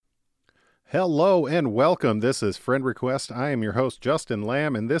Hello and welcome. This is Friend Request. I am your host, Justin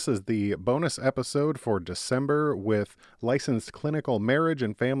Lamb, and this is the bonus episode for December with licensed clinical marriage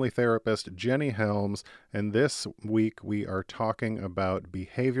and family therapist Jenny Helms. And this week we are talking about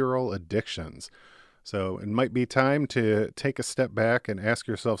behavioral addictions. So it might be time to take a step back and ask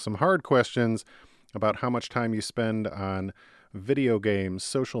yourself some hard questions about how much time you spend on video games,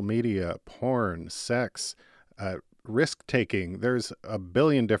 social media, porn, sex, risk-taking. There's a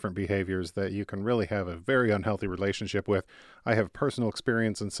billion different behaviors that you can really have a very unhealthy relationship with. I have personal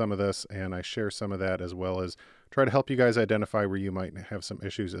experience in some of this, and I share some of that as well as try to help you guys identify where you might have some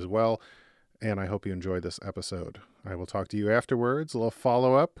issues as well. And I hope you enjoy this episode. I will talk to you afterwards, a little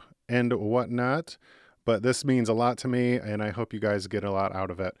follow-up and whatnot. But this means a lot to me, and I hope you guys get a lot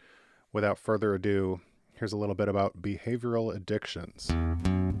out of it. Without further ado, here's a little bit about behavioral addictions.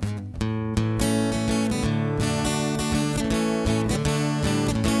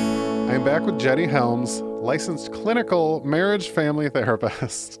 I'm back with Jenny Helms, licensed clinical marriage family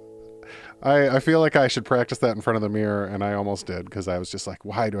therapist. I feel like I should practice that in front of the mirror, and I almost did because I was just like,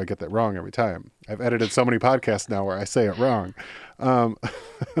 why do I get that wrong every time? I've edited so many podcasts now where I say it wrong.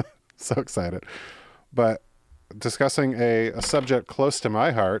 So excited. But discussing a subject close to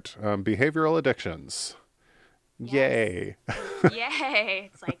my heart, behavioral addictions. Yes. Yay. Yay.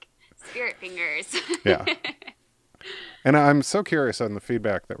 It's like spirit fingers. Yeah. And I'm so curious on the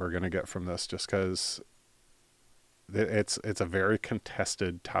feedback that we're going to get from this, just because it's a very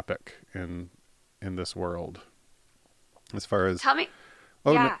contested topic in this world. As far as Tell me.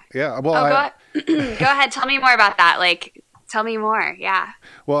 oh Yeah. no, yeah, well, go ahead. Tell me more about that. Like, tell me more. Yeah.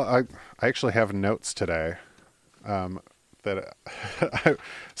 well, I actually have notes today. That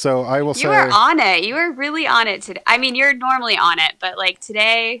so I will say You were on it. You were really on it today. I mean, you're normally on it, but like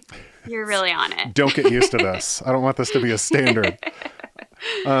today, you're really on it. Don't get used to this. I don't want this to be a standard.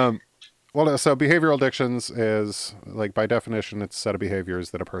 Well, so behavioral addictions is, like, by definition, it's a set of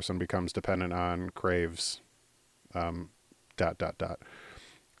behaviors that a person becomes dependent on, craves, ...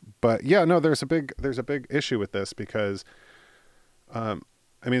 But yeah, no, there's a big issue with this because, I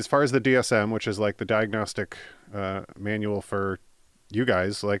mean, as far as the DSM, which is like the diagnostic manual for you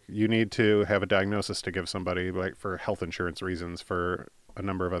guys, like, you need to have a diagnosis to give somebody, like, for health insurance reasons, for a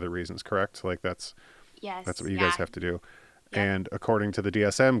number of other reasons, correct? Like, that's what you guys have to do. Yep. And according to the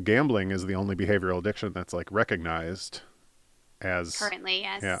DSM, gambling is the only behavioral addiction that's, like, recognized as Currently,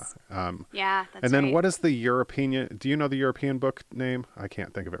 yes. Yeah. Yeah, that's And then right. what is the European, do you know the European book name? I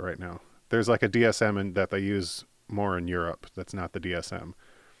can't think of it right now. There's like a DSM that they use more in Europe. That's not the DSM.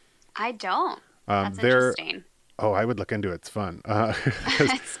 I don't. That's they're, interesting. Oh, I would look into it. It's fun.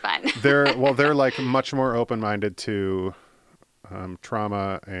 It's fun. they're like much more open-minded to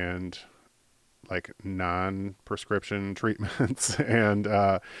trauma and like non-prescription treatments and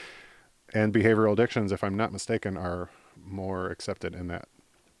behavioral addictions, if I'm not mistaken, are more accepted in that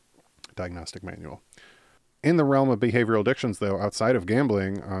diagnostic manual. In the realm of behavioral addictions, though, outside of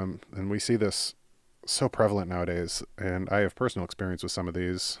gambling, and we see this so prevalent nowadays, and I have personal experience with some of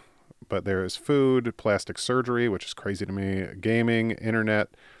these, but there is food, plastic surgery, which is crazy to me, gaming, internet,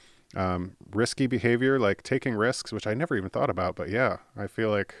 risky behavior, like taking risks, which I never even thought about, but yeah, I feel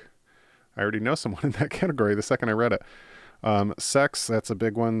like I already know someone in that category the second I read it. Sex, that's a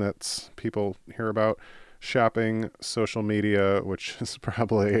big one that people hear about. Shopping, social media, which is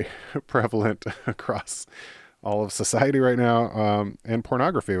probably prevalent across all of society right now, and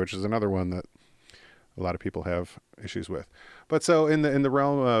pornography, which is another one that a lot of people have issues with. But so in the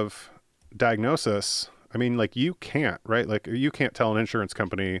realm of diagnosis, I mean, like, you can't, right? Like, you can't tell an insurance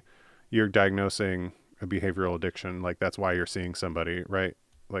company you're diagnosing a behavioral addiction. Like, that's why you're seeing somebody, right?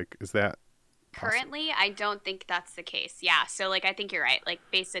 Like, is that possible? Currently, I don't think that's the case. Yeah. So, like, I think you're right. Like,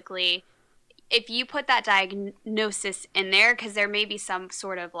 basically, if you put that diagnosis in there, because there may be some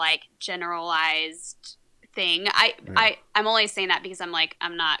sort of like generalized thing. I'm only saying that because I'm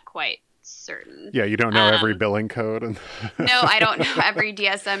not quite certain. Yeah, you don't know every billing code. And No, I don't know every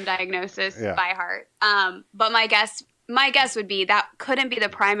DSM diagnosis by heart. But my guess would be that couldn't be the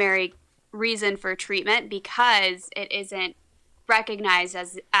primary reason for treatment because it isn't recognized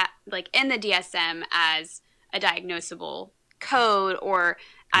as like in the DSM as a diagnosable code or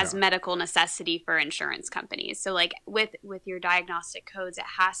as medical necessity for insurance companies. So like with your diagnostic codes, it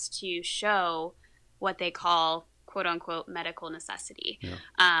has to show what they call quote unquote medical necessity. Yeah.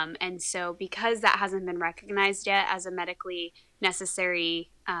 And so because that hasn't been recognized yet as a medically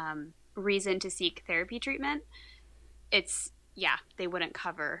necessary reason to seek therapy treatment, they wouldn't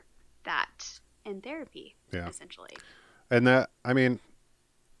cover that in therapy, essentially. And that, I mean,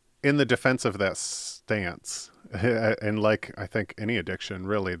 in the defense of that stance, and like I think any addiction,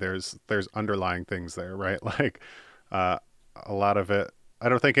 really, there's underlying things there, right? Like a lot of it, I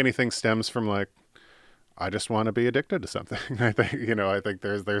don't think anything stems from like I just want to be addicted to something. I think I think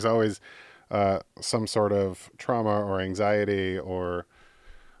there's always some sort of trauma or anxiety or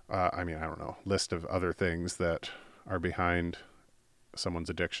I mean, I don't know, list of other things that are behind someone's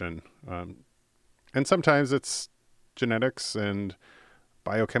addiction. And sometimes it's genetics and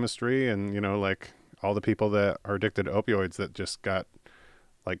biochemistry and, like all the people that are addicted to opioids that just got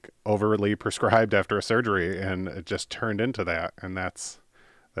like overly prescribed after a surgery and it just turned into that. And that's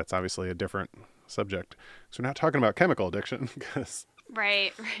obviously a different subject. So we're not talking about chemical addiction because...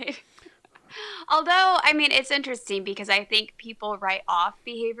 Right. Although, I mean, it's interesting because I think people write off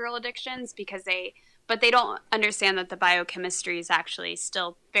behavioral addictions but they don't understand that the biochemistry is actually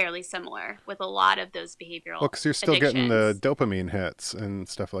still fairly similar with a lot of those behavioral because you're still getting the dopamine hits and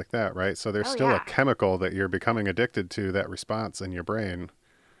stuff like that, right? So there's still a chemical that you're becoming addicted to, that response in your brain.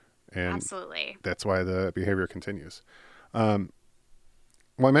 And absolutely. That's why the behavior continues. Well,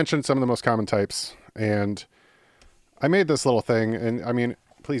 I mentioned some of the most common types, and I made this little thing, and I mean,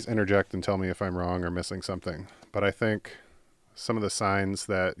 please interject and tell me if I'm wrong or missing something. But I think some of the signs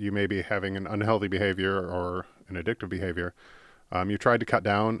that you may be having an unhealthy behavior or an addictive behavior, you tried to cut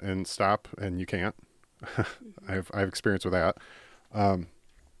down and stop, and you can't. I've experience with that.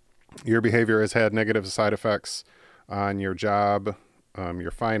 Your behavior has had negative side effects on your job,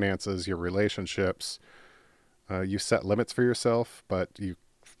 your finances, your relationships. You set limits for yourself, but you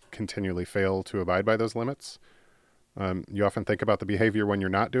continually fail to abide by those limits. You often think about the behavior when you're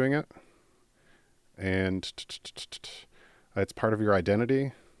not doing it. And it's part of your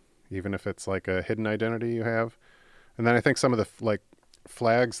identity, even if it's like a hidden identity you have. And then I think some of the like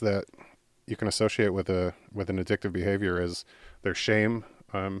flags that you can associate with an addictive behavior is there's shame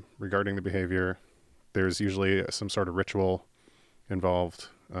regarding the behavior. There's usually some sort of ritual involved.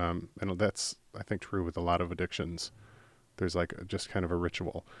 And that's, I think, true with a lot of addictions. There's like just kind of a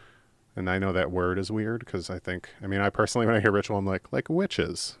ritual. And I know that word is weird because I personally, when I hear ritual, I'm like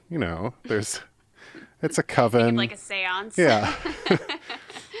witches, there's, it's a coven. Like a seance. Yeah.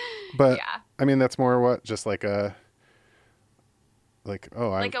 But yeah. I mean, that's more just like a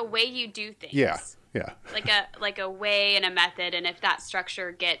way you do things. Yeah. Yeah. Like a way and a method. And if that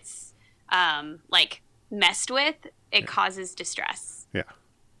structure gets, messed with, it causes distress. Yeah.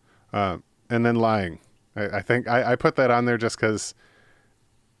 And then lying. I think I put that on there just because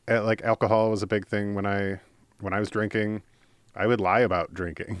alcohol was a big thing when I was drinking. I would lie about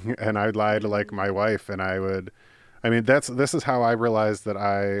drinking and I'd lie to like my wife and this is how I realized that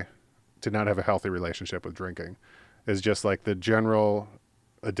I did not have a healthy relationship with drinking, is just like the general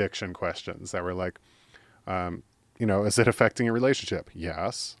addiction questions that were like, is it affecting your relationship?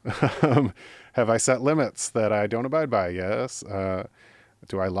 Yes. Have I set limits that I don't abide by? Yes.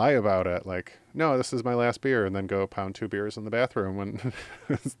 Do I lie about it? Like, no, this is my last beer, and then go pound 2 beers in the bathroom when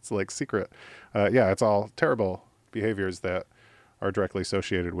it's like secret. It's all terrible behaviors that are directly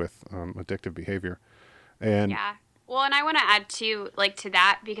associated with addictive behavior. And yeah. Well, and I want to add to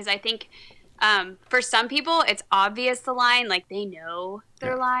that, because I think for some people it's obvious the line, like they know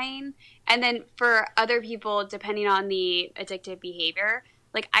they're lying. And then for other people, depending on the addictive behavior,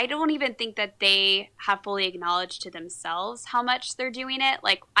 like, I don't even think that they have fully acknowledged to themselves how much they're doing it.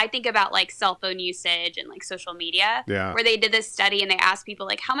 Like, I think about, like, cell phone usage and, like, social media, where they did this study and they asked people,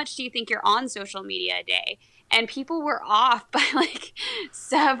 like, how much do you think you're on social media a day? And people were off by, like,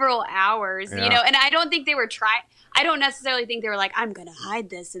 several hours, and I don't think they were I don't necessarily think they were like, I'm going to hide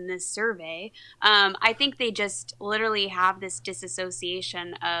this in this survey. I think they just literally have this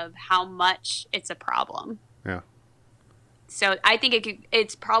disassociation of how much it's a problem. Yeah. So I think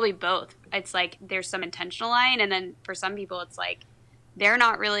it's probably both. It's like there's some intentional lying, and then for some people it's like they're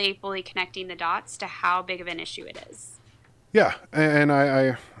not really fully connecting the dots to how big of an issue it is. Yeah, and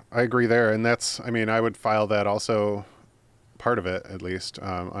I agree there. And that's, I would file that also, part of it at least,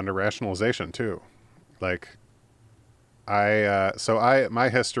 under rationalization too. Like my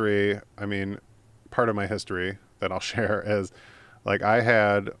history, part of my history that I'll share is like I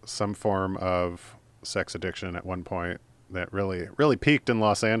had some form of sex addiction at one point that really, really peaked in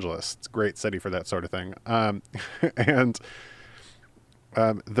Los Angeles. It's a great city for that sort of thing. And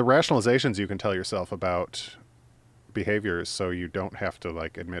the rationalizations you can tell yourself about behaviors so you don't have to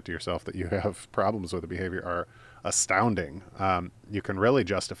like admit to yourself that you have problems with the behavior are astounding. You can really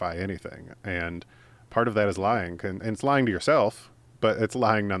justify anything. And part of that is lying. And it's lying to yourself, but it's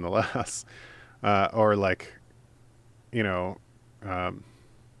lying nonetheless. Or like, let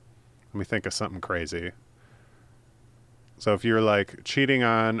me think of something crazy. So if you're like cheating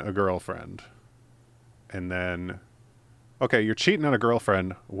on a girlfriend and then, okay, you're cheating on a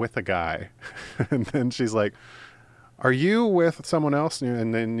girlfriend with a guy and then she's like, are you with someone else?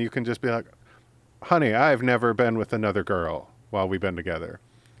 And then you can just be like, honey, I've never been with another girl while we've been together.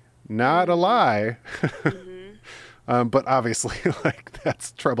 Not a lie. But obviously, like,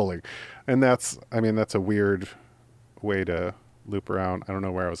 that's troubling. And that's a weird way to loop around. I don't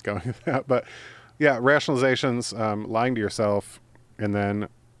know where I was going with that. But yeah, rationalizations, lying to yourself. And then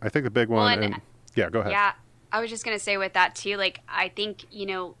I think the big one, yeah, go ahead. Yeah, I was just going to say with that too, like, I think,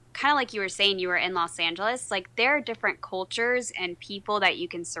 kind of like you were saying, you were in Los Angeles, like there are different cultures and people that you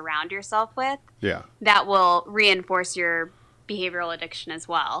can surround yourself with. Yeah. That will reinforce your behavioral addiction as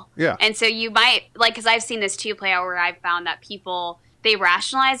well. Yeah. And so you might, like, because I've seen this too play out where I've found that people, they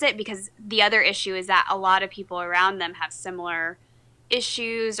rationalize it because the other issue is that a lot of people around them have similar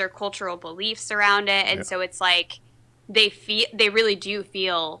issues or cultural beliefs around it. And so it's like they really do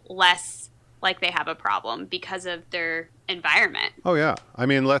feel less like they have a problem because of their environment. Oh yeah. I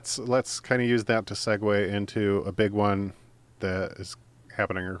mean, let's kind of use that to segue into a big one that is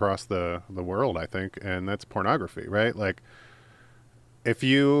happening across the world, I think, and that's pornography, right? Like, if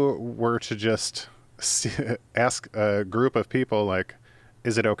you were to just ask a group of people, like,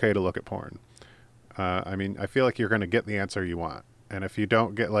 is it okay to look at porn? I mean, I feel like you're going to get the answer you want. And if you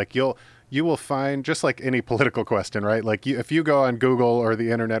don't get, like, you will find, just like any political question, right? Like, if you go on Google or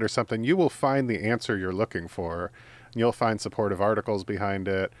the internet or something, you will find the answer you're looking for. And you'll find supportive articles behind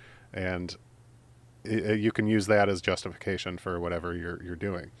it. And you can use that as justification for whatever you're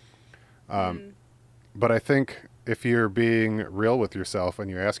doing. But I think if you're being real with yourself and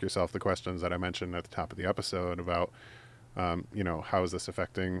you ask yourself the questions that I mentioned at the top of the episode about, how is this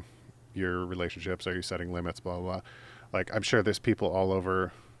affecting your relationships? Are you setting limits? Blah, blah, blah. Like, I'm sure there's people all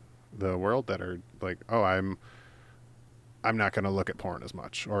over the world that are like, oh, I'm not going to look at porn as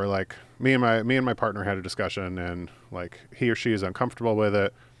much. Or like me and my partner had a discussion and like he or she is uncomfortable with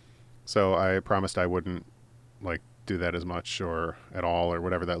it. So I promised I wouldn't like do that as much or at all or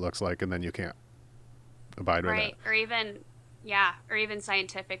whatever that looks like. And then you can't abide by that. Or even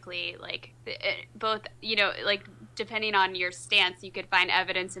scientifically, like both, like depending on your stance, you could find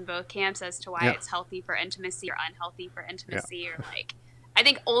evidence in both camps as to why it's healthy for intimacy or unhealthy for intimacy, or like, I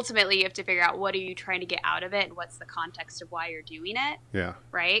think ultimately you have to figure out what are you trying to get out of it and what's the context of why you're doing it. Yeah.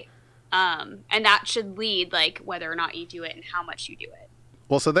 Right. And that should lead like whether or not you do it and how much you do it.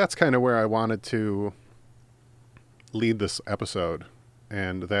 Well, so that's kind of where I wanted to lead this episode.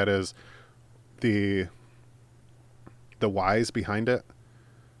 And that is the whys behind it.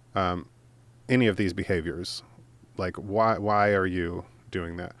 Any of these behaviors, like why are you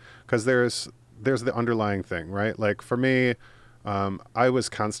doing that? Because there's the underlying thing, right? Like for me, I was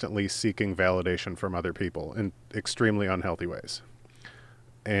constantly seeking validation from other people in extremely unhealthy ways.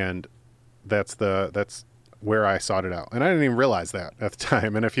 And that's where I sought it out. And I didn't even realize that at the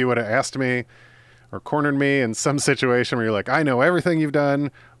time. And if you would have asked me or cornered me in some situation where you're like, I know everything you've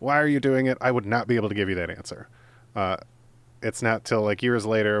done, why are you doing it? I would not be able to give you that answer. It's not till like years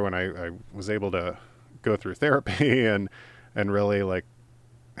later when I was able to go through therapy and really like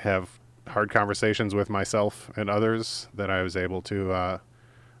have hard conversations with myself and others that I was able to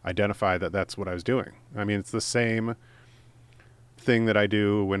identify that that's what I was doing. I mean, it's the same thing that I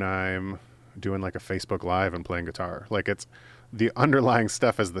do when I'm doing like a Facebook Live and playing guitar. Like it's the underlying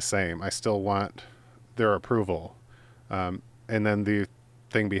stuff is the same. I still want their approval. And then the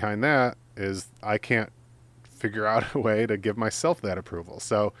thing behind that is I can't figure out a way to give myself that approval.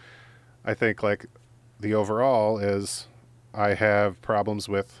 So I think like the overall is I have problems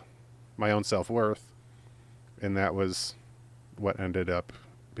with my own self-worth, and that was what ended up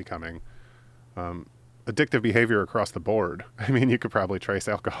becoming addictive behavior across the board. I mean, you could probably trace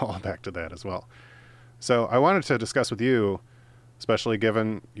alcohol back to that as well. So I wanted to discuss with you, especially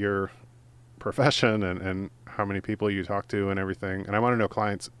given your profession and how many people you talk to and everything. And I want to know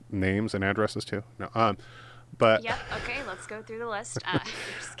clients' names and addresses too. No, but yeah, okay, let's go through the list.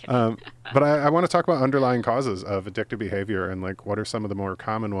 Just kidding. But I want to talk about underlying causes of addictive behavior and like what are some of the more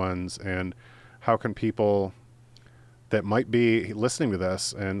common ones, and how can people that might be listening to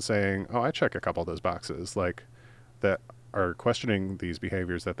this and saying, oh, I check a couple of those boxes, like that are questioning these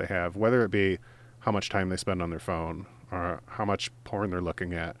behaviors that they have, whether it be how much time they spend on their phone or how much porn they're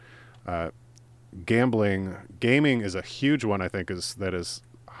looking at. Gaming is a huge one, I think, that is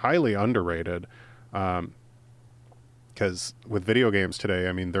highly underrated. Because with video games today,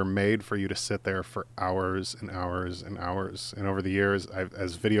 I mean, they're made for you to sit there for hours and hours and hours. And over the years,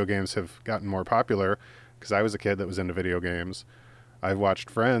 as video games have gotten more popular, because I was a kid that was into video games, I've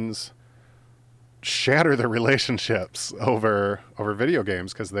watched friends shatter their relationships over video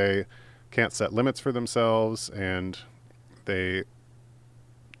games because they can't set limits for themselves, and they're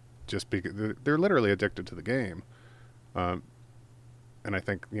literally addicted to the game. And I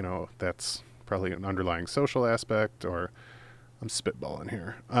think, that's probably an underlying social aspect, or I'm spitballing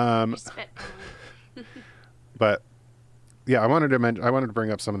here. But yeah, I wanted to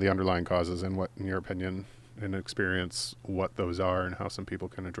bring up some of the underlying causes and what, in your opinion and experience, what those are and how some people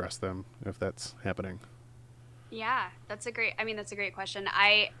can address them if that's happening. Yeah, that's a great question.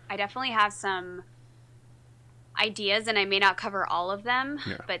 I definitely have some ideas, and I may not cover all of them,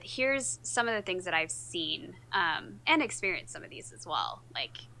 but here's some of the things that I've seen and experienced some of these as well.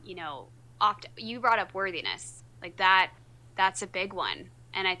 Like, you brought up worthiness. Like that's a big one.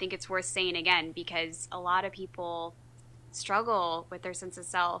 And I think it's worth saying again, because a lot of people struggle with their sense of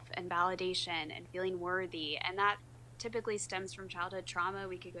self and validation and feeling worthy. And that typically stems from childhood trauma.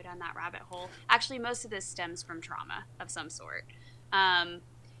 We could go down that rabbit hole. Actually, most of this stems from trauma of some sort.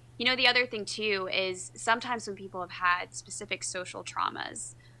 The other thing too is sometimes when people have had specific social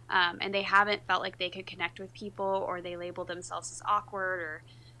traumas and they haven't felt like they could connect with people, or they label themselves as awkward or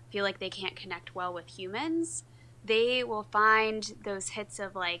feel like they can't connect well with humans, they will find those hits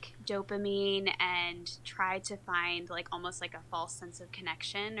of like dopamine and try to find like almost like a false sense of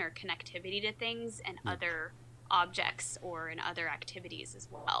connection or connectivity to things and other objects or in other activities as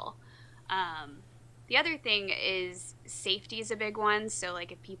well. The other thing is safety is a big one. So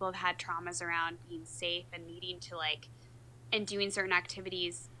like if people have had traumas around being safe and needing to and doing certain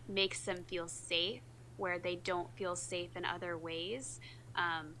activities makes them feel safe where they don't feel safe in other ways,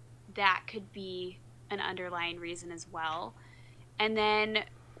 that could be an underlying reason as well. And then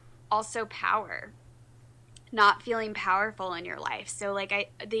also power, not feeling powerful in your life. So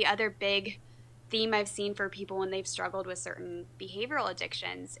the other big theme I've seen for people when they've struggled with certain behavioral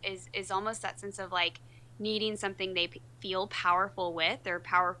addictions is almost that sense of needing something they feel powerful with or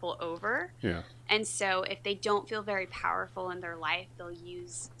powerful over. Yeah. And so if they don't feel very powerful in their life, they'll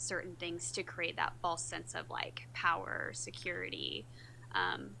use certain things to create that false sense of power, security,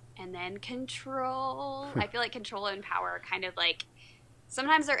 and then control. I feel like control and power are kind of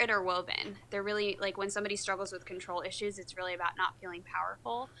sometimes they're interwoven. They're really when somebody struggles with control issues, it's really about not feeling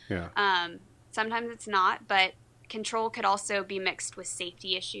powerful. Yeah. Sometimes it's not, but control could also be mixed with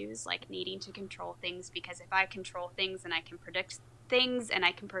safety issues, like needing to control things, because if I control things, then I can predict things and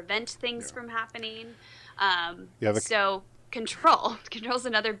I can prevent things from happening. So control's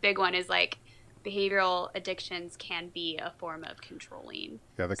another big one, is behavioral addictions can be a form of controlling.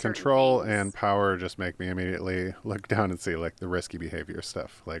 Yeah, the control and power just make me immediately look down and see the risky behavior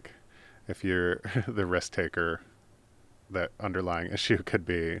stuff. If you're the risk taker, that underlying issue could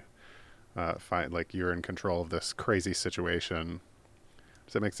be you're in control of this crazy situation.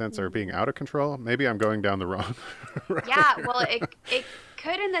 Does that make sense? Or being out of control? Maybe I'm going down the wrong road. Yeah, well, it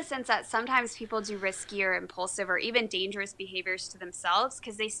could, in the sense that sometimes people do risky or impulsive or even dangerous behaviors to themselves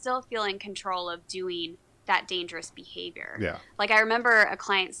because they still feel in control of doing that dangerous behavior. Yeah. I remember a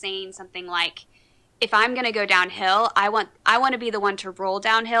client saying something like, if I'm going to go downhill, I want to be the one to roll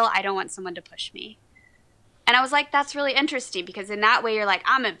downhill. I don't want someone to push me. And I was like, that's really interesting, because in that way you're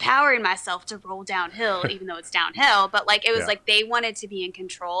I'm empowering myself to roll downhill, even though it's downhill. But it was they wanted to be in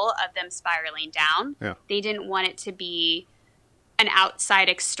control of them spiraling down. Yeah. They didn't want it to be an outside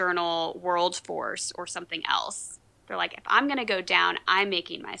external world force or something else. They're like, if I'm going to go down, I'm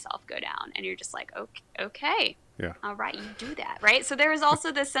making myself go down. And you're just like, okay. Yeah. All right, you do that, right? So there is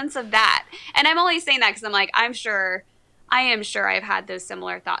also this sense of that. And I'm only saying that because I'm I am sure I've had those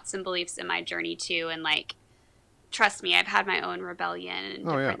similar thoughts and beliefs in my journey too. And trust me, I've had my own rebellion and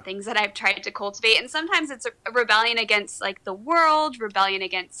different things that I've tried to cultivate. And sometimes it's a rebellion against the world, rebellion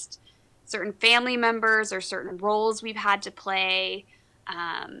against certain family members or certain roles we've had to play,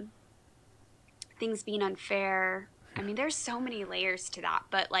 things being unfair. I mean, there's so many layers to that.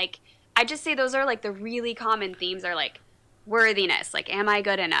 But I just say those are the really common themes are worthiness, am I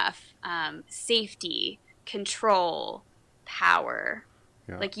good enough? Safety, control, power.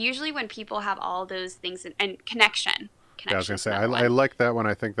 Yeah. Usually when people have all those things and connection. Yeah, I was going to say, I like that one.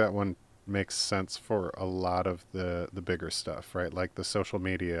 I think that one makes sense for a lot of the bigger stuff, right? The social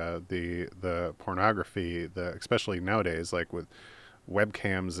media, the pornography, especially nowadays, with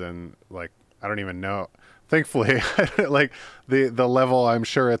webcams and I don't even know. Thankfully, the level I'm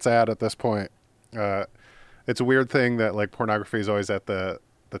sure it's at this point. It's a weird thing that pornography is always at the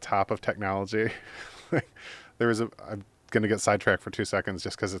top of technology. I'm going to get sidetracked for 2 seconds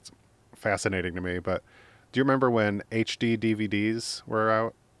just because it's fascinating to me, but do you remember when HD DVDs were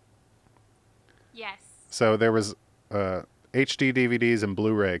out? Yes. So there was HD DVDs and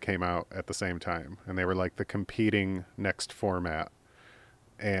Blu-ray came out at the same time, and they were like the competing next format.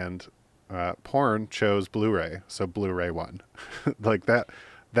 And porn chose Blu-ray, so Blu-ray won. Like that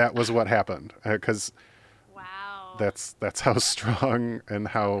was what happened, because wow, that's how strong and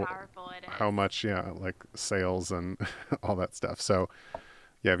how powerful it is. How much like sales and all that stuff. So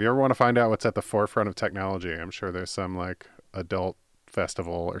yeah, if you ever want to find out what's at the forefront of technology, I'm sure there's some like adult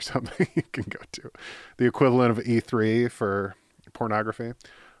festival or something you can go to, the equivalent of E3 for pornography.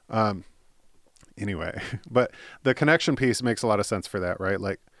 Anyway, but the connection piece makes a lot of sense for that, right?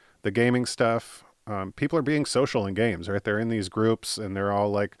 Like the gaming stuff, people are being social in games, right? They're in these groups and they're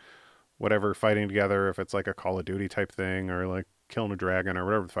all like whatever fighting together, if it's like a Call of Duty type thing or like killing a dragon or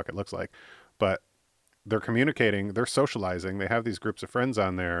whatever the fuck it looks like. But they're communicating, they're socializing, they have these groups of friends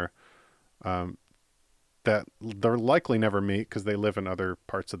on there that they'll likely never meet because they live in other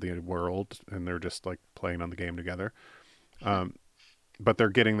parts of the world and they're just like playing on the game together. But they're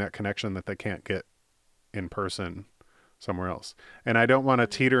getting that connection that they can't get in person somewhere else. And I don't want to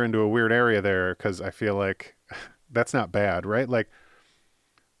teeter into a weird area there because I feel like that's not bad, right? Like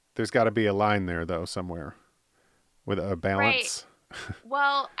there's got to be a line there though somewhere with a balance. Right.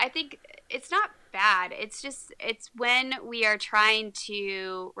 Well, I think it's not bad. It's when we are trying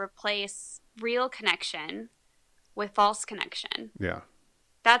to replace real connection with false connection. Yeah.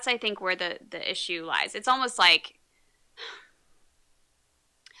 That's, I think, where the issue lies. It's almost like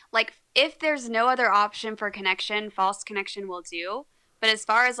if there's no other option for connection, false connection will do. But as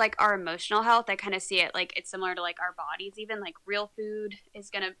far as like our emotional health, I kind of see it like it's similar to like our bodies. Even like real food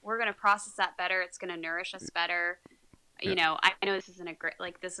we're gonna process that better. It's gonna nourish us better. Yeah. You know, I know this isn't a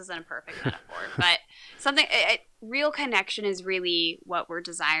perfect metaphor, but something real connection is really what we're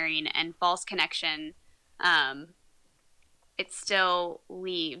desiring, and false connection, it still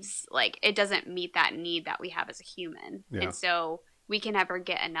leaves like it doesn't meet that need that we have as a human, and so we can never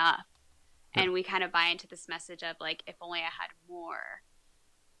get enough. And we kind of buy into this message of like, if only I had more,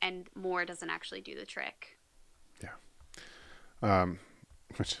 and more doesn't actually do the trick. Yeah.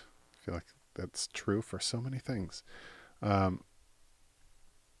 Which I feel like that's true for so many things.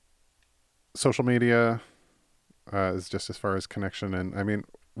 Social media is just as far as connection. And I mean,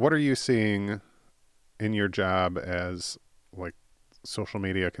 what are you seeing in your job as like social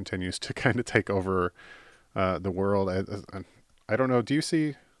media continues to kind of take over the world? I don't know. Do you see,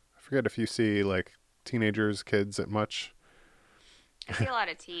 I forget if you see like teenagers, kids at much? I see a lot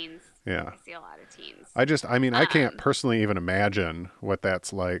of teens. Yeah. I see a lot of teens. I can't personally even imagine what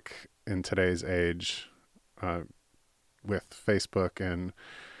that's like in today's age with Facebook and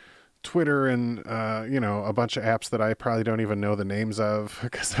Twitter and, a bunch of apps that I probably don't even know the names of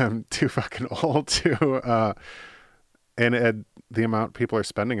because I'm too fucking old to, and the amount people are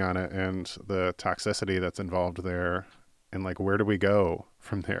spending on it and the toxicity that's involved there. And like, where do we go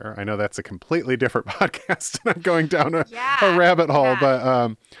from there? I know that's a completely different podcast and I'm going down a rabbit hole,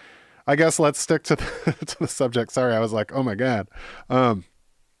 but I guess let's stick to the subject. Sorry, I was like, oh my God. We're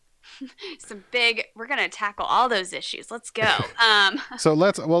going to tackle all those issues. Let's go. So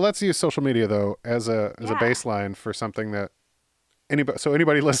let's use social media though as a baseline for something that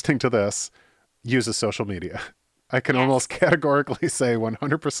anybody listening to this uses social media. I can almost categorically say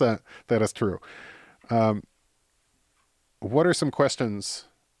 100% that is true. What are some questions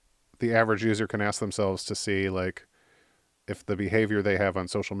the average user can ask themselves to see like if the behavior they have on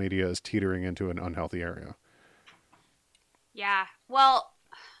social media is teetering into an unhealthy area? Yeah. Well,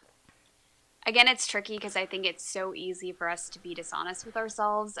 again, it's tricky because I think it's so easy for us to be dishonest with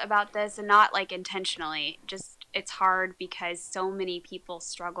ourselves about this, and not like intentionally. Just it's hard because so many people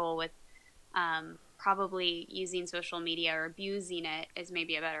struggle with probably using social media, or abusing it is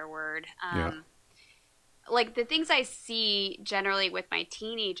maybe a better word. Like the things I see generally with my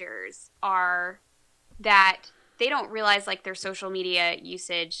teenagers are that they don't realize like their social media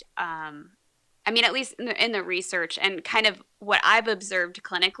usage. At least in the research and kind of what I've observed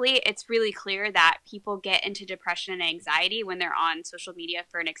clinically, it's really clear that people get into depression and anxiety when they're on social media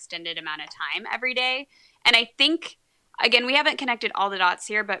for an extended amount of time every day. And I think, again, we haven't connected all the dots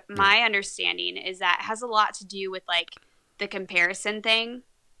here, but my understanding is that it has a lot to do with like the comparison thing.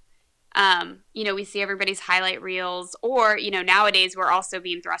 We see everybody's highlight reels, or, nowadays we're also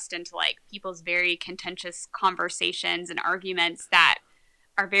being thrust into like people's very contentious conversations and arguments that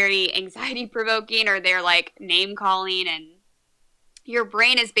are very anxiety provoking, or they're like name calling, and your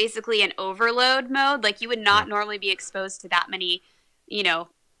brain is basically in overload mode. Like you would not normally be exposed to that many,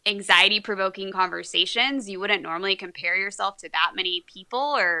 anxiety provoking conversations. You wouldn't normally compare yourself to that many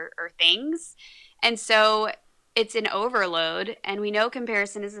people or things. And so it's an overload, and we know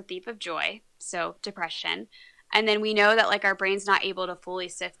comparison is a thief of joy. So depression. And then we know that like our brain's not able to fully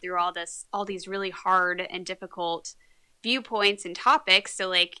sift through all these really hard and difficult viewpoints and topics. So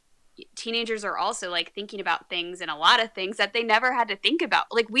like teenagers are also like thinking about things and a lot of things that they never had to think about.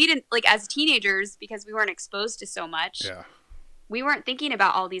 Like we didn't, like as teenagers, because we weren't exposed to so much, we weren't thinking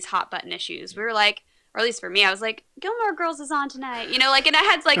about all these hot button issues. We were like, or at least for me, I was like, Gilmore Girls is on tonight, you know, like, and I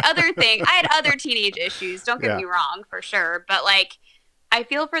had like other things. I had other teenage issues, don't get me wrong, for sure. But like, I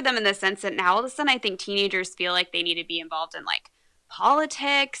feel for them in the sense that now all of a sudden I think teenagers feel like they need to be involved in like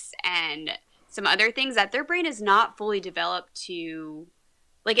politics and some other things that their brain is not fully developed to,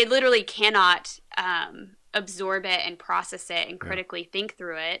 like it literally cannot absorb it and process it and critically think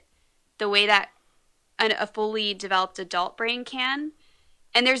through it the way that a fully developed adult brain can.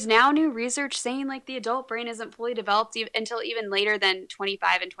 And there's now new research saying like the adult brain isn't fully developed until even later than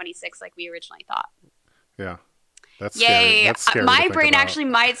 25 and 26 like we originally thought. Yeah. That's scary. That's scary. My brain actually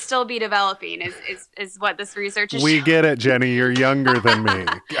might still be developing is what this research is showing. Get it, Jenny. You're younger than me.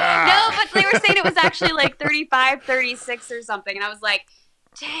 No, but they were saying it was actually like 35, 36 or something. And I was like,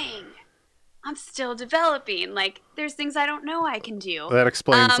 dang, I'm still developing. Like, there's things I don't know I can do. That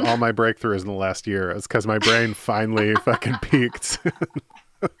explains all my breakthroughs in the last year. It's because my brain finally fucking peaked.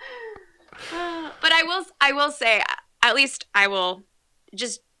 But I will say, at least I will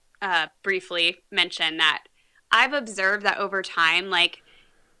just briefly mention that I've observed that over time, like,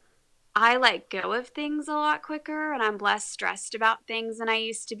 I let go of things a lot quicker and I'm less stressed about things than I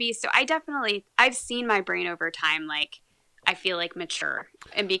used to be. So I've seen my brain over time, like, I feel like mature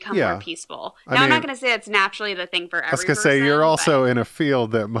and become more peaceful. Now, I'm not going to say it's naturally the thing for every person. I was going to say, you're also in a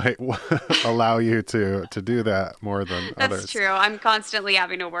field that might allow you to do that more than others. That's true. I'm constantly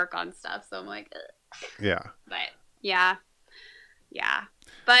having to work on stuff. So I'm like, ugh. Yeah. But yeah.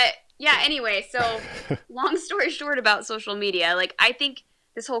 But yeah, anyway, so long story short about social media, like I think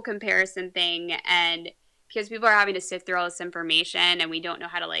this whole comparison thing, and because people are having to sift through all this information and we don't know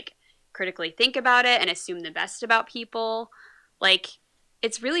how to like critically think about it and assume the best about people, like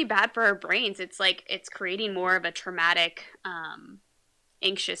it's really bad for our brains. It's like it's creating more of a traumatic,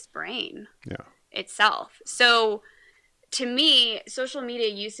 anxious brain itself. So to me, social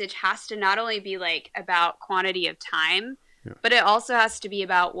media usage has to not only be like about quantity of time, but it also has to be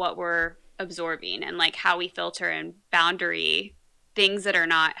about what we're absorbing and like how we filter and boundary things that are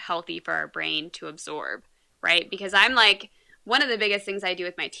not healthy for our brain to absorb, right? Because I'm like, one of the biggest things I do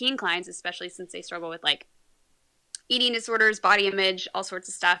with my teen clients, especially since they struggle with like eating disorders, body image, all sorts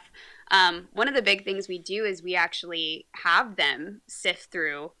of stuff. One of the big things we do is we actually have them sift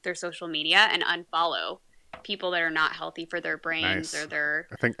through their social media and unfollow people that are not healthy for their brains or their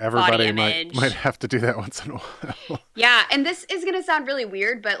I think everybody might have to do that once in a while. Yeah, and this is going to sound really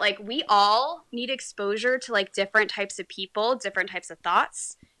weird, but like we all need exposure to like different types of people, different types of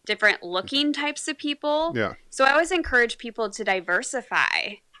thoughts, different looking types of people. Yeah. So I always encourage people to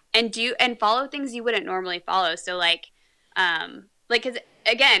diversify and follow things you wouldn't normally follow. So like, cause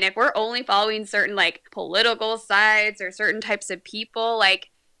again, if we're only following certain like political sides or certain types of people,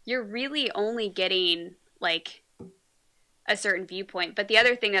 like you're really only getting like a certain viewpoint. But the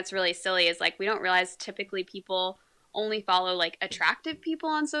other thing that's really silly is like we don't realize typically people only follow like attractive people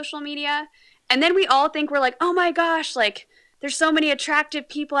on social media. And then we all think we're like, oh my gosh, like there's so many attractive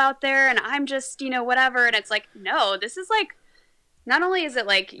people out there and I'm just, whatever. And it's like, no, this is like, not only is it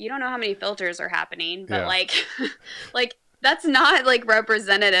like, you don't know how many filters are happening, but like, like that's not like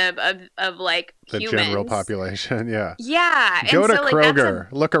representative of like the humans. General population. Yeah. Yeah. Go to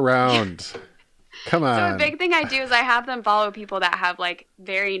Kroger, look around. Come on. So a big thing I do is I have them follow people that have like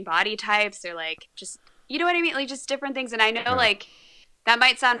varying body types or like just, you know what I mean? Like just different things. And I know like that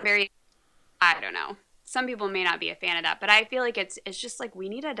might sound very, I don't know. Some people may not be a fan of that, but I feel like it's just like we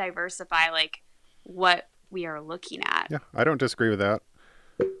need to diversify like what we are looking at. Yeah, I don't disagree with that.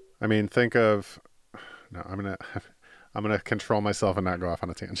 I mean, think of I'm gonna control myself and not go off on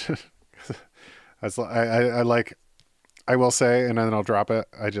a tangent. I will say, and then I'll drop it.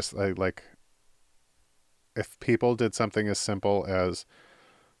 I like if people did something as simple as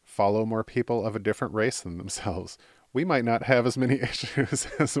follow more people of a different race than themselves, we might not have as many issues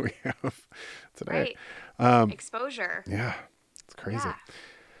as we have today. Right. Exposure. Yeah, it's crazy. Yeah.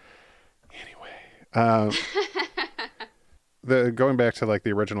 Anyway, going back to like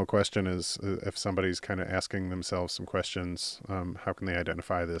the original question is if somebody's kind of asking themselves some questions, how can they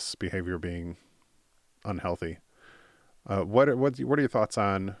identify this behavior being unhealthy? What are your thoughts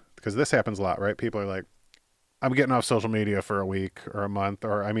on, because this happens a lot, right? People are like, I'm getting off social media for a week or a month,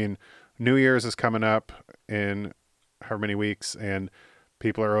 or I mean, New Year's is coming up in how many weeks, and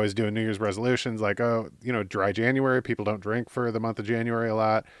people are always doing New Year's resolutions like, dry January. People don't drink for the month of January a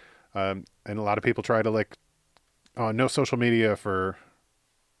lot. And a lot of people try to like no social media for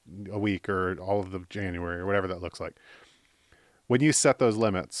a week or all of the January or whatever that looks like. When you set those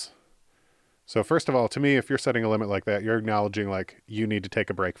limits, so first of all, to me, if you're setting a limit like that, you're acknowledging like you need to take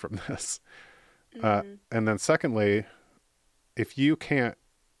a break from this. And then secondly, if you can't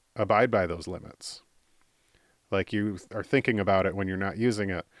abide by those limits, like you are thinking about it when you're not using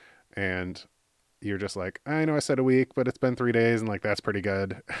it, and you're just like, I know I said a week, but it's been 3 days and like, that's pretty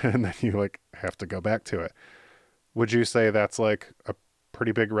good. And then you like have to go back to it. Would you say that's like a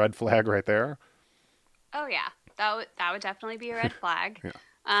pretty big red flag right there? Oh yeah, that would definitely be a red flag. Yeah.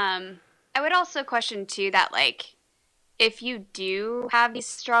 I would also question too that like if you do have these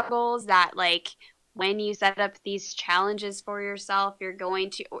struggles, that like when you set up these challenges for yourself, you're going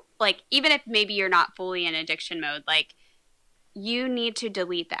to like, even if maybe you're not fully in addiction mode, like you need to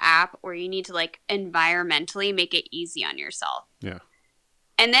delete the app, or you need to like environmentally make it easy on yourself. Yeah.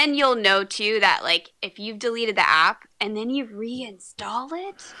 And then you'll know too that like if you've deleted the app and then you reinstall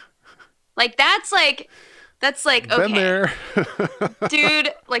it, like that's like okay, been there. dude,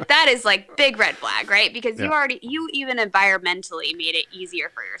 like that is like big red flag, right? Because you even environmentally made it easier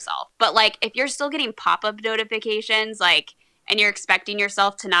for yourself. But like if you're still getting pop-up notifications, like, and you're expecting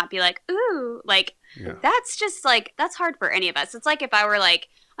yourself to not be like, ooh, like that's just like, that's hard for any of us. It's like if I were like,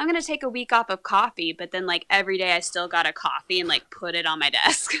 I'm going to take a week off of coffee, but then like every day I still got a coffee and like put it on my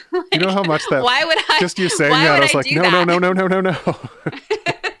desk. Like, you know how much that, why would I, just you saying that, I was like, no.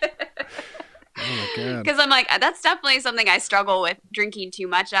 Oh my God. Because I'm like, that's definitely something I struggle with, drinking too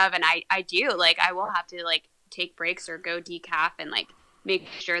much of. And I do, like, I will have to like take breaks or go decaf and like make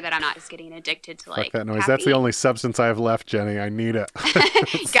sure that I'm not just getting addicted to like that noise. caffeine. That's the only substance I have left, Jenny. I need it.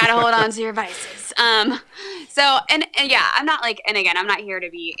 Gotta hold on to your vices. So, and yeah, I'm not like, and again, I'm not here to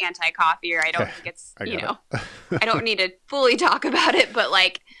be anti-coffee, or I don't think it's, I don't need to fully talk about it, but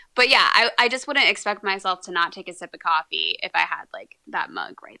yeah, I just wouldn't expect myself to not take a sip of coffee if I had like that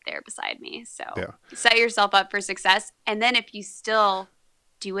mug right there beside me. So set yourself up for success. And then if you still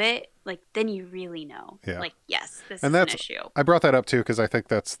do it, like, then you really know, like, yes, this is an issue. I brought that up too, because I think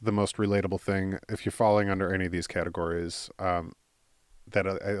that's the most relatable thing. If you're falling under any of these categories, that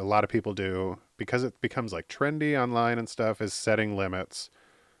a lot of people do, because it becomes like trendy online and stuff, is setting limits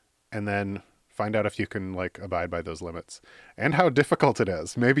and then find out if you can like abide by those limits and how difficult it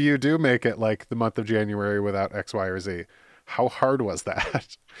is. Maybe you do make it like the month of January without X, Y, or Z. How hard was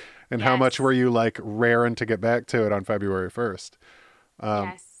that? And how much were you like raring to get back to it on February 1st?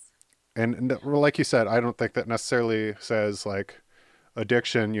 And like you said, I don't think that necessarily says like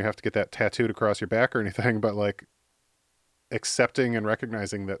addiction, you have to get that tattooed across your back or anything, but like accepting and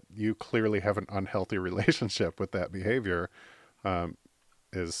recognizing that you clearly have an unhealthy relationship with that behavior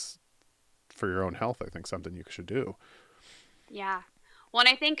is, for your own health, I think something you should do. Yeah. Well, and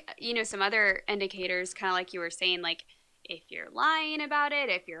I think, some other indicators, kind of like you were saying, like if you're lying about it,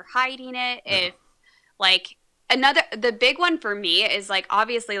 if you're hiding it, if like the big one for me is like,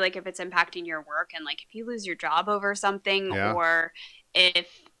 obviously, like if it's impacting your work and like if you lose your job over something, or if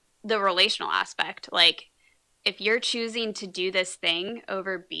the relational aspect, like if you're choosing to do this thing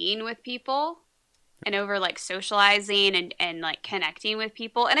over being with people and over like socializing and like connecting with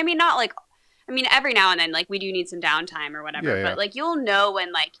people. And I mean, not like, every now and then, like we do need some downtime or whatever, but like you'll know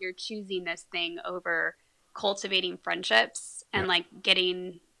when like you're choosing this thing over cultivating friendships and like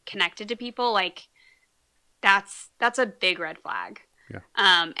getting connected to people, like that's a big red flag.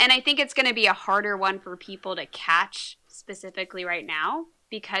 And I think it's going to be a harder one for people to catch specifically right now,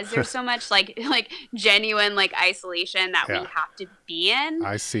 because there's so much like genuine like isolation that we have to be in.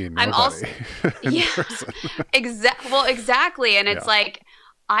 I see nobody. I'm also exactly. And it's like,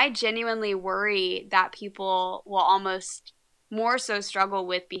 I genuinely worry that people will almost more so struggle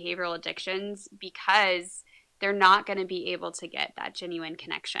with behavioral addictions because they're not going to be able to get that genuine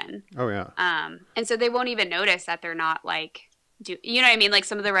connection. Oh yeah. And so they won't even notice that they're not like, you know what I mean? Like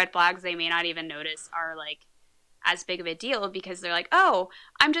some of the red flags they may not even notice are like as big of a deal, because they're like, oh,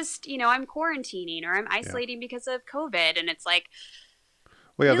 I'm just, I'm quarantining or I'm isolating because of COVID. And it's like,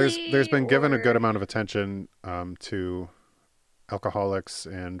 well, yeah, there's been given a good amount of attention to alcoholics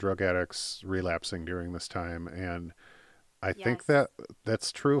and drug addicts relapsing during this time. And I think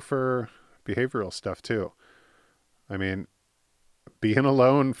that's true for behavioral stuff too. I mean, being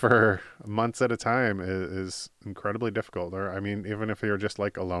alone for months at a time is incredibly difficult. Or, I mean, even if you're just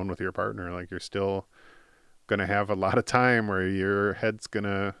like alone with your partner, like you're still going to have a lot of time where your head's going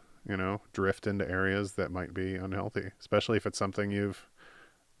to, drift into areas that might be unhealthy, especially if it's something you've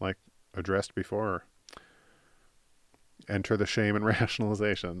like addressed before. Enter the shame and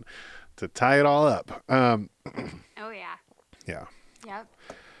rationalization to tie it all up. Oh yeah. Yeah. Yep.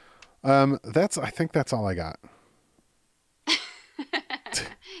 I think that's all I got.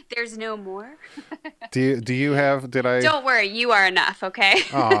 There's no more. Do you have? Did I? Don't worry, you are enough. Okay.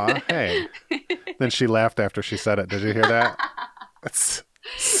 Aw, hey. Then she laughed after she said it. Did you hear that? That's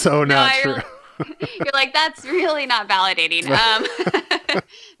so not true. You're like, that's really not validating.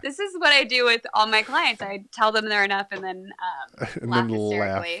 This is what I do with all my clients. I tell them they're enough and then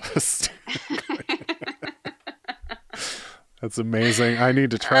laugh hysterically. That's amazing. I need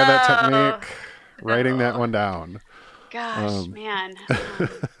to try that technique. Writing that one down. Gosh, man.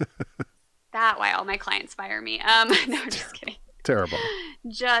 That why all my clients fire me. No, just kidding. Terrible.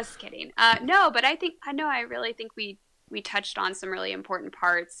 Just kidding. No, but I really think we touched on some really important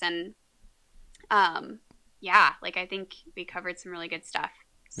parts, and I think we covered some really good stuff.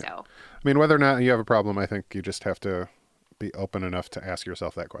 So, I mean, whether or not you have a problem, I think you just have to be open enough to ask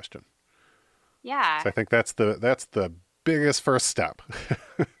yourself that question. Yeah. So I think that's the biggest first step.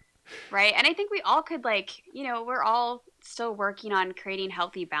 Right. And I think we all could we're all still working on creating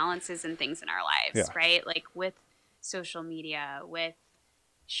healthy balances and things in our lives, right? Like with social media, with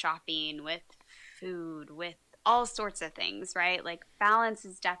shopping, with food, with all sorts of things, right? Like balance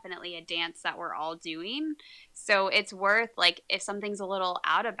is definitely a dance that we're all doing. So it's worth if something's a little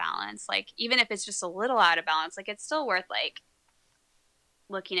out of balance, even if it's just a little out of balance, it's still worth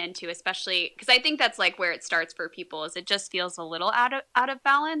looking into, especially because I think that's where it starts for people is it just feels a little out of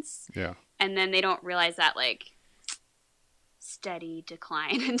balance. Yeah. And then they don't realize that steady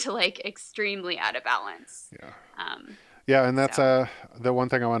decline into extremely out of balance. Yeah. Yeah, and that's the one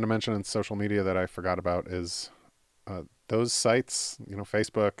thing I wanted to mention in social media that I forgot about is those sites,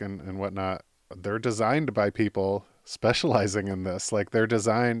 Facebook and whatnot, they're designed by people specializing in this. They're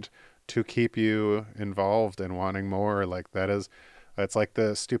designed to keep you involved and wanting more. It's like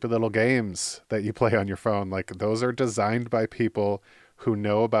the stupid little games that you play on your phone. Those are designed by people who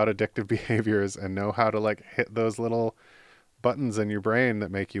know about addictive behaviors and know how to hit those little buttons in your brain that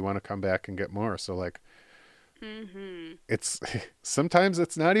make you want to come back and get more. So it's sometimes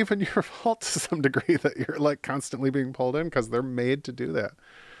it's not even your fault to some degree that you're constantly being pulled in because they're made to do that.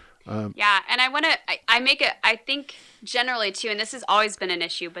 And I think generally too, and this has always been an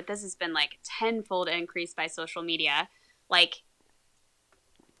issue, but this has been tenfold increased by social media.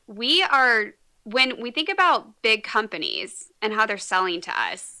 When we think about big companies and how they're selling to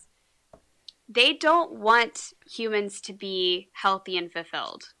us, they don't want humans to be healthy and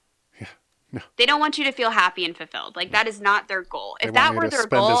fulfilled. Yeah, no. They don't want you to feel happy and fulfilled. That is not their goal. If that were their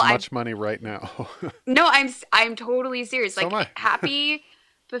goal, spend as much money right now. No, I'm totally serious. Happy,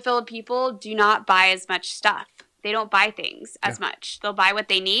 fulfilled people do not buy as much stuff. They don't buy things as much. They'll buy what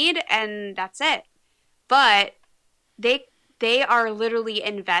they need and that's it. But they are literally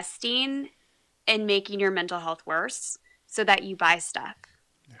investing in making your mental health worse so that you buy stuff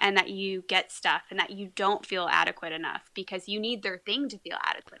and that you get stuff and that you don't feel adequate enough because you need their thing to feel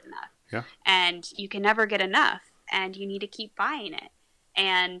adequate enough. Yeah. And you can never get enough and you need to keep buying it.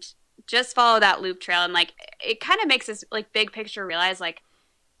 And just follow that loop trail. And it kind of makes us big picture realize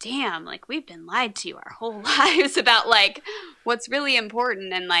damn, we've been lied to our whole lives about what's really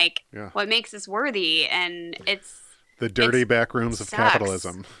important and what makes us worthy. And it's the dirty back rooms of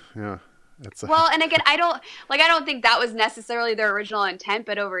capitalism. Yeah. And again, I don't think that was necessarily their original intent,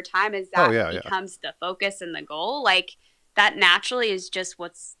 but over time as that becomes the focus and the goal, that naturally is just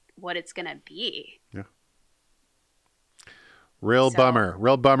what it's going to be. Yeah. Real bummer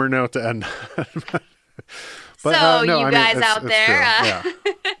note to end on. But, you guys out there.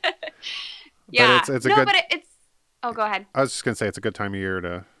 Yeah. But it's a good. But it's. Oh, go ahead. I was just gonna say it's a good time of year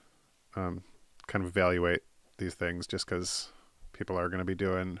to, kind of evaluate these things, just because people are going to be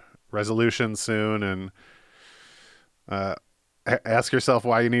doing resolutions soon, and ask yourself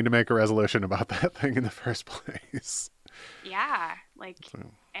why you need to make a resolution about that thing in the first place. Yeah,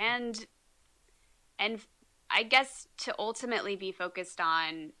 and I guess to ultimately be focused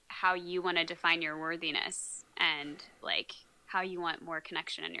on how you want to define your worthiness and how you want more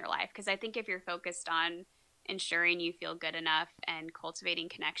connection in your life. Because I think if you're focused on ensuring you feel good enough and cultivating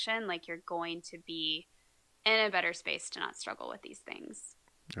connection, you're going to be in a better space to not struggle with these things.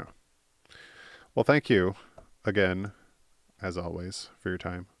 Yeah. Well, thank you again, as always, for your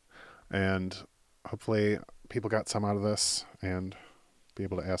time. And hopefully people got some out of this and be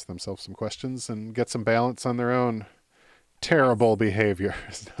able to ask themselves some questions and get some balance on their own terrible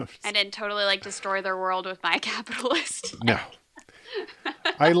behaviors. I didn't totally destroy their world with my capitalist. No.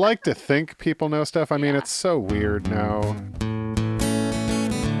 I like to think people know stuff. I mean, it's so weird now.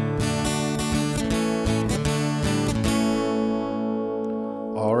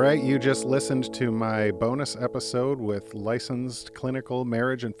 All right, you just listened to my bonus episode with licensed clinical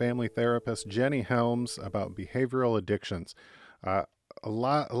marriage and family therapist Jenny Helms about behavioral addictions. a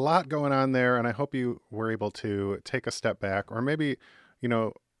lot going on there, and I hope you were able to take a step back, or maybe,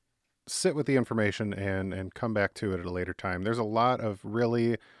 sit with the information and come back to it at a later time. There's a lot of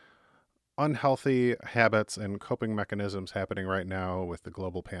really unhealthy habits and coping mechanisms happening right now with the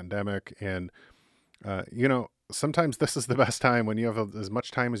global pandemic. And, sometimes this is the best time when you have as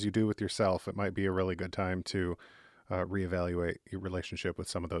much time as you do with yourself. It might be a really good time to reevaluate your relationship with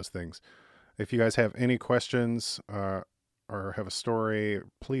some of those things. If you guys have any questions or have a story,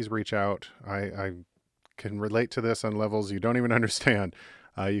 please reach out. I can relate to this on levels you don't even understand.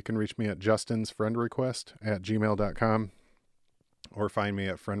 You can reach me at justinsfriendrequest@gmail.com or find me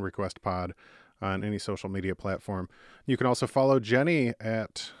at friendrequestpod on any social media platform. You can also follow Jenny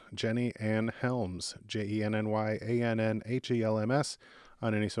at Jenny Ann Helms, JennyAnnHelms,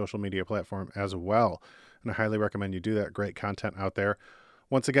 on any social media platform as well. And I highly recommend you do that. Great content out there.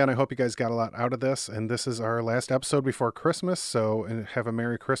 Once again, I hope you guys got a lot out of this. And this is our last episode before Christmas. So have a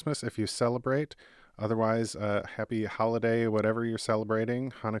Merry Christmas if you celebrate. Otherwise, happy holiday, whatever you're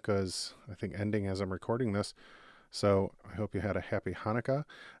celebrating. Hanukkah is, I think, ending as I'm recording this. So I hope you had a happy Hanukkah.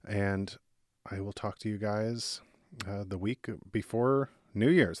 And I will talk to you guys the week before New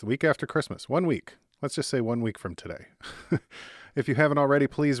Year's, the week after Christmas. 1 week. Let's just say 1 week from today. If you haven't already,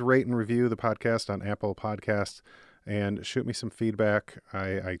 please rate and review the podcast on Apple Podcasts and shoot me some feedback.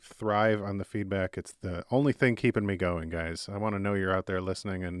 I thrive on the feedback. It's the only thing keeping me going, guys. I want to know you're out there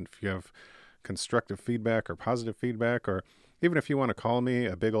listening, and if you have constructive feedback or positive feedback, or even if you want to call me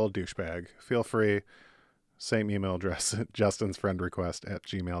a big old douchebag, feel free. Same email address,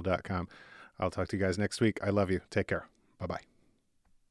 justinsfriendrequest@gmail.com. I'll talk to you guys next week. I love you. Take care. Bye-bye.